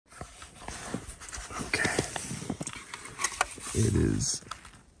It is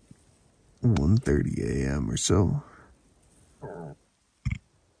 1:30 a.m. or so.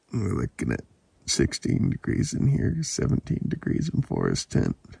 We're looking at 16 degrees in here, 17 degrees in Forest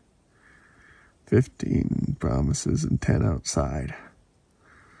Tent, 15 promises and 10 outside.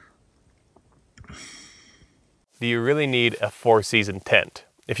 Do you really need a 4-season tent?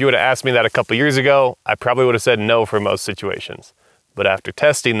 If you would have asked me that a couple years ago, I probably would have said no for most situations. But after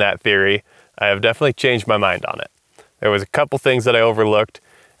testing that theory, I have definitely changed my mind on it. There was a couple things that I overlooked,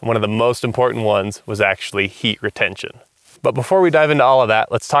 and one of the most important ones was actually heat retention. But before we dive into all of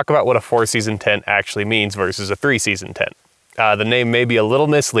that, let's talk about what a 4-season tent actually means versus a 3-season tent. The name may be a little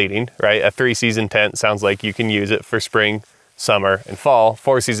misleading, right? A 3-season tent sounds like you can use it for spring, summer, and fall.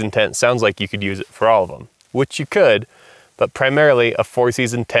 4-season tent sounds like you could use it for all of them, which you could, but primarily a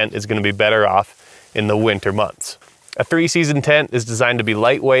 4-season tent is going to be better off in the winter months. A 3-season tent is designed to be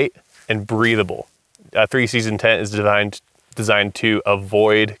lightweight and breathable. A 3-season tent is designed to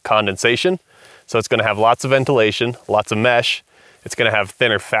avoid condensation. So it's going to have lots of ventilation, lots of mesh. It's going to have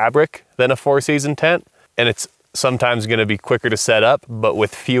thinner fabric than a 4-season tent. And it's sometimes going to be quicker to set up, but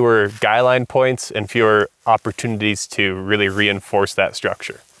with fewer guy line points and fewer opportunities to really reinforce that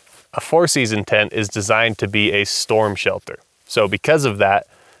structure. A 4-season tent is designed to be a storm shelter. So because of that,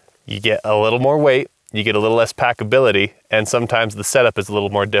 you get a little more weight, you get a little less packability, and sometimes the setup is a little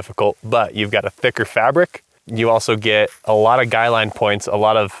more difficult, but you've got a thicker fabric. You also get a lot of guy line points, a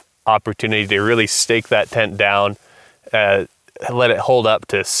lot of opportunity to really stake that tent down, let it hold up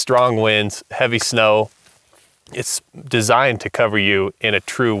to strong winds, heavy snow. It's designed to cover you in a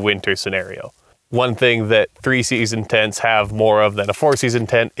true winter scenario. One thing that 3-season tents have more of than a 4-season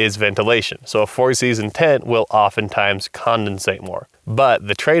tent is ventilation. So a 4-season tent will oftentimes condensate more. But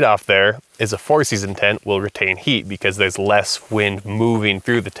the trade-off there is a 4-season tent will retain heat because there's less wind moving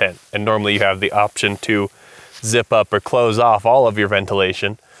through the tent. And normally you have the option to zip up or close off all of your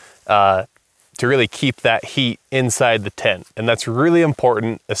ventilation to really keep that heat inside the tent. And that's really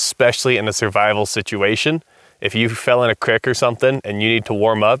important, especially in a survival situation. If you fell in a creek or something and you need to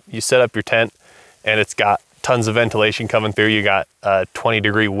warm up, you set up your tent and it's got tons of ventilation coming through. You got a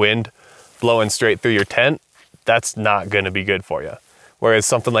 20-degree wind blowing straight through your tent. That's not going to be good for you. Whereas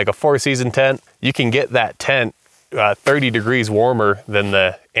something like a 4-season tent, you can get that tent 30 degrees warmer than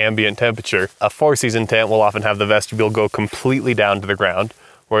the ambient temperature. A 4-season tent will often have the vestibule go completely down to the ground,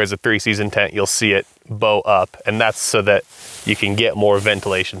 whereas a 3-season tent, you'll see it bow up, and that's so that you can get more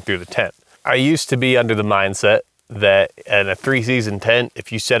ventilation through the tent. I used to be under the mindset that in a 3-season tent,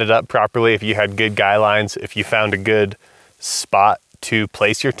 if you set it up properly, if you had good guy lines, if you found a good spot to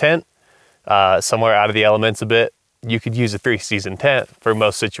place your tent, somewhere out of the elements a bit, you could use a 3-season tent for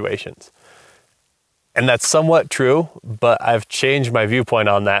most situations. And that's somewhat true, but I've changed my viewpoint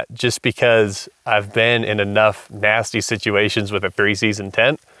on that just because I've been in enough nasty situations with a 3-season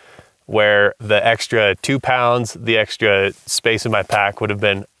tent where the extra 2 pounds, the extra space in my pack would have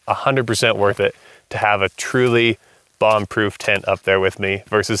been 100% worth it to have a truly bomb-proof tent up there with me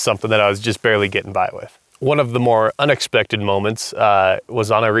versus something that I was just barely getting by with. One of the more unexpected moments was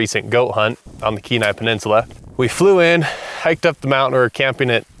on a recent goat hunt on the Kenai Peninsula. We flew in, hiked up the mountain. We were camping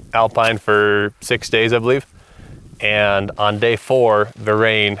at Alpine for 6 days, I believe. And on day 4, the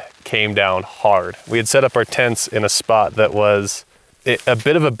rain came down hard. We had set up our tents in a spot that was a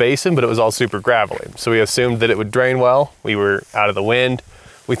bit of a basin, but it was all super gravelly. So we assumed that it would drain well. We were out of the wind.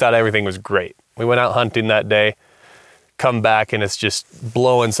 We thought everything was great. We went out hunting that day, come back, and it's just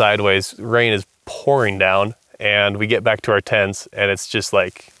blowing sideways. Rain is pouring down, and we get back to our tents, and it's just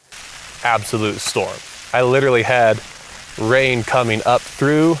like absolute storm. I literally had rain coming up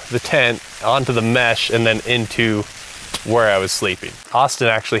through the tent, onto the mesh, and then into where I was sleeping. Austin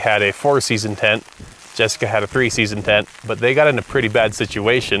actually had a 4-season tent. Jessica had a 3-season tent, but they got in a pretty bad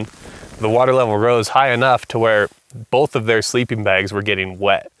situation. The water level rose high enough to where both of their sleeping bags were getting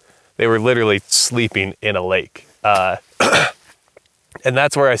wet. They were literally sleeping in a lake. And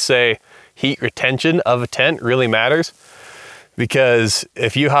that's where I say heat retention of a tent really matters. Because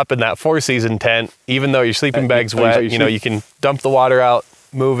if you hop in that 4-season tent, even though your sleeping bag's wet, you can dump the water out,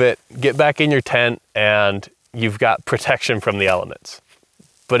 move it, get back in your tent, and you've got protection from the elements.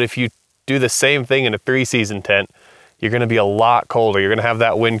 But if you do the same thing in a 3-season tent, you're gonna be a lot colder. You're gonna have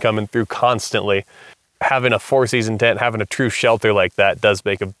that wind coming through constantly. Having a 4-season tent, having a true shelter like that does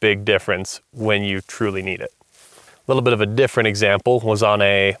make a big difference when you truly need it. A little bit of a different example was on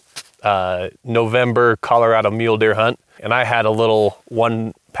a November Colorado mule deer hunt. And I had a little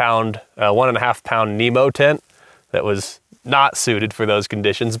 1.5 pound Nemo tent that was not suited for those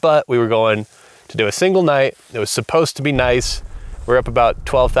conditions, but we were going to do a single night. It was supposed to be nice. We're up about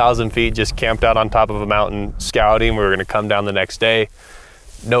 12,000 feet, just camped out on top of a mountain scouting. We were gonna come down the next day.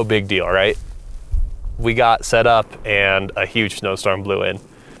 No big deal, right? We got set up and a huge snowstorm blew in,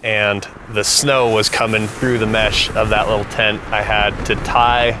 and the snow was coming through the mesh of that little tent. I had to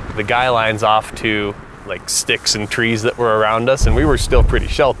tie the guy lines off to like sticks and trees that were around us, and we were still pretty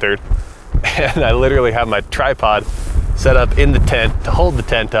sheltered. And I literally have my tripod set up in the tent to hold the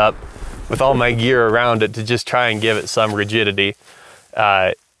tent up with all my gear around it to just try and give it some rigidity.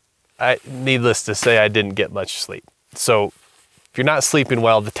 Needless to say, I didn't get much sleep. So if you're not sleeping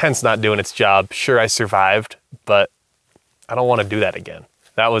well, the tent's not doing its job. Sure, I survived, but I don't want to do that again.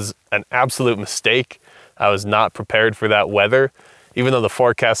 That was an absolute mistake. I was not prepared for that weather. Even though the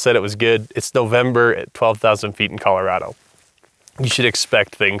forecast said it was good, it's November at 12,000 feet in Colorado. You should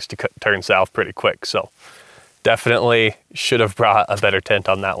expect things to turn south pretty quick. So definitely should have brought a better tent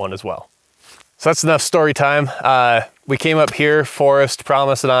on that one as well. So that's enough story time. We came up here, Forrest,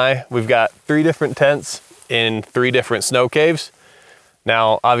 Promise, and I. We've got 3 different tents in 3 different snow caves.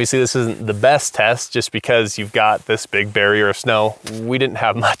 Now, obviously this isn't the best test just because you've got this big barrier of snow. We didn't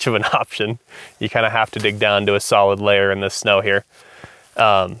have much of an option. You kind of have to dig down to a solid layer in this snow here.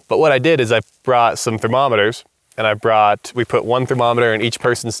 But what I did is I brought some thermometers, and we put 1 thermometer in each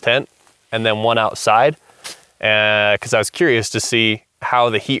person's tent and then 1 outside, because I was curious to see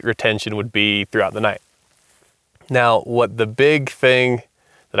how the heat retention would be throughout the night. Now, what the big thing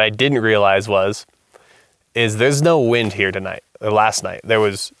that I didn't realize is there's no wind here tonight, or last night. There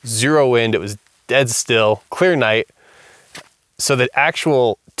was 0 wind, it was dead still, clear night. So the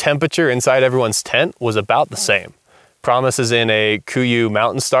actual temperature inside everyone's tent was about the same. Promise is in a Kuyu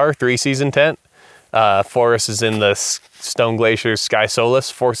Mountain Star 3-season tent. Forrest is in the Stone Glacier Sky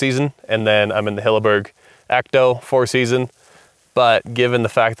Solace 4-season, and then I'm in the Hilleberg Ecto 4-season. But given the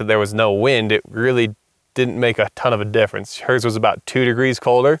fact that there was no wind, it really didn't make a ton of a difference. Hers was about 2 degrees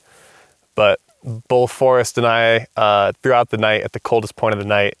colder, but both Forrest and I, throughout the night, at the coldest point of the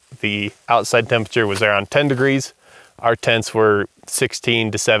night, the outside temperature was around 10 degrees. Our tents were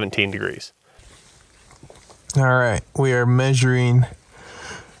 16 to 17 degrees. All right, we are measuring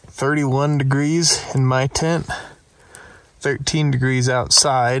 31 degrees in my tent, 13 degrees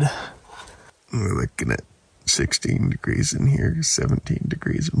outside. We're looking at 16 degrees in here, 17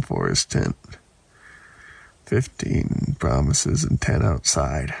 degrees in Forest tent, 15 Promises, and 10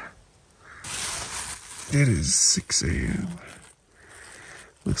 outside. It is 6 a.m.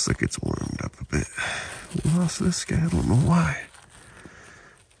 Looks like it's warmed up a bit. We lost this guy, I don't know why.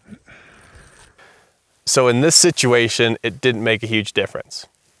 So in this situation, it didn't make a huge difference.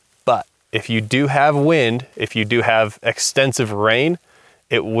 But if you do have wind, if you do have extensive rain,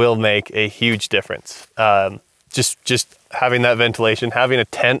 it will make a huge difference. Just having that ventilation, having a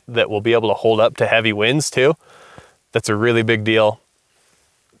tent that will be able to hold up to heavy winds too, that's a really big deal.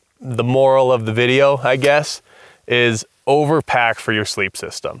 The moral of the video, I guess, is overpack for your sleep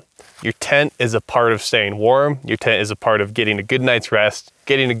system. Your tent is a part of staying warm. Your tent is a part of getting a good night's rest.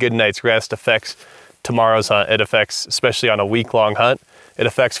 Getting a good night's rest affects tomorrow's hunt. It affects, especially on a week-long hunt, it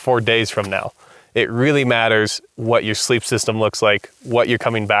affects 4 days from now. It really matters what your sleep system looks like, what you're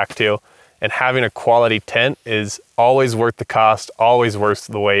coming back to, and having a quality tent is always worth the cost, always worth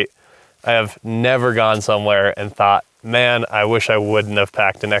the wait. I have never gone somewhere and thought, man, I wish I wouldn't have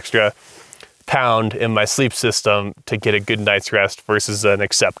packed an extra pound in my sleep system to get a good night's rest versus an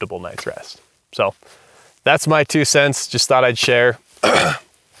acceptable night's rest. So that's my 2 cents. Just thought I'd share.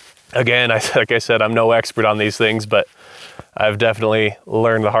 Again, like I said, I'm no expert on these things, but I've definitely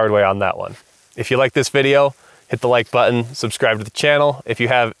learned the hard way on that one. If you like this video, hit the like button, subscribe to the channel. If you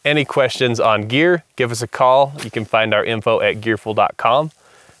have any questions on gear, give us a call. You can find our info at gearful.com.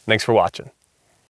 Thanks for watching.